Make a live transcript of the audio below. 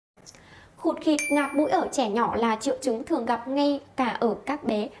Khụt khịt, ngạt mũi ở trẻ nhỏ là triệu chứng thường gặp ngay cả ở các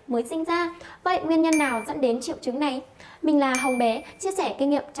bé mới sinh ra. Vậy nguyên nhân nào dẫn đến triệu chứng này? Mình là Hồng Bé, chia sẻ kinh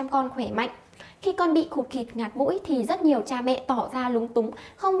nghiệm chăm con khỏe mạnh. Khi con bị khụt khịt ngạt mũi thì rất nhiều cha mẹ tỏ ra lúng túng,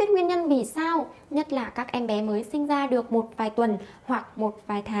 không biết nguyên nhân vì sao, nhất là các em bé mới sinh ra được một vài tuần hoặc một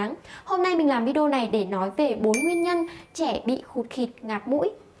vài tháng. Hôm nay mình làm video này để nói về 4 nguyên nhân trẻ bị khụt khịt ngạt mũi.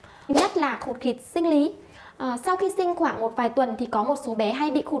 Thứ nhất là khụt khịt sinh lý. Sau khi sinh khoảng một vài tuần thì có một số bé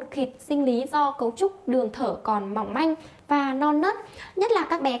hay bị khụt khịt sinh lý do cấu trúc đường thở còn mỏng manh và non nớt, nhất là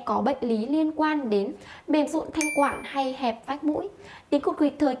các bé có bệnh lý liên quan đến mềm sụn thanh quản hay hẹp vách mũi. Tiếng khụt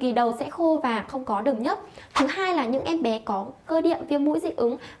khịt thời kỳ đầu sẽ khô và không có đường nhấp. Thứ hai là những em bé có cơ địa viêm mũi dị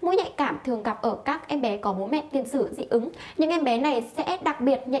ứng, mũi nhạy cảm thường gặp ở các em bé có bố mẹ tiền sử dị ứng. Những em bé này sẽ đặc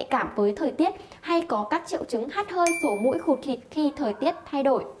biệt nhạy cảm với thời tiết hay có các triệu chứng hắt hơi, sổ mũi, khụt khịt khi thời tiết thay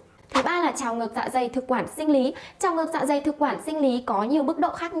đổi. Thứ ba là trào ngược dạ dày thực quản sinh lý. Trào ngược dạ dày thực quản sinh lý có nhiều mức độ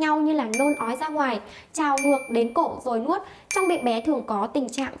khác nhau như là nôn ói ra ngoài, trào ngược đến cổ rồi nuốt. Trong bụng bé thường có tình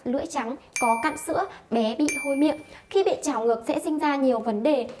trạng lưỡi trắng, có cặn sữa, bé bị hôi miệng. Khi bị trào ngược sẽ sinh ra nhiều vấn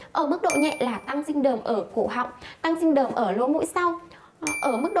đề. Ở mức độ nhẹ là tăng sinh đờm ở cổ họng, tăng sinh đờm ở lỗ mũi sau.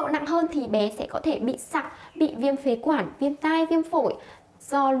 Ở mức độ nặng hơn thì bé sẽ có thể bị sặc, bị viêm phế quản, viêm tai, viêm phổi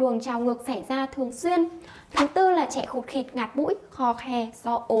do luồng trào ngược xảy ra thường xuyên. Thứ tư là trẻ khụt khịt ngạt mũi, khò khè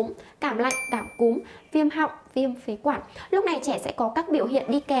do ốm, cảm lạnh, cảm cúm, viêm họng, viêm phế quản. Lúc này trẻ sẽ có các biểu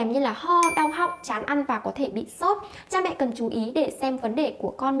hiện đi kèm như là ho, đau họng, chán ăn và có thể bị sốt. Cha mẹ cần chú ý để xem vấn đề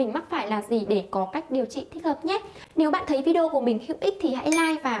của con mình mắc phải là gì để có cách điều trị thích hợp nhé. Nếu bạn thấy video của mình hữu ích thì hãy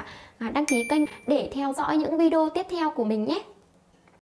like và đăng ký kênh để theo dõi những video tiếp theo của mình nhé.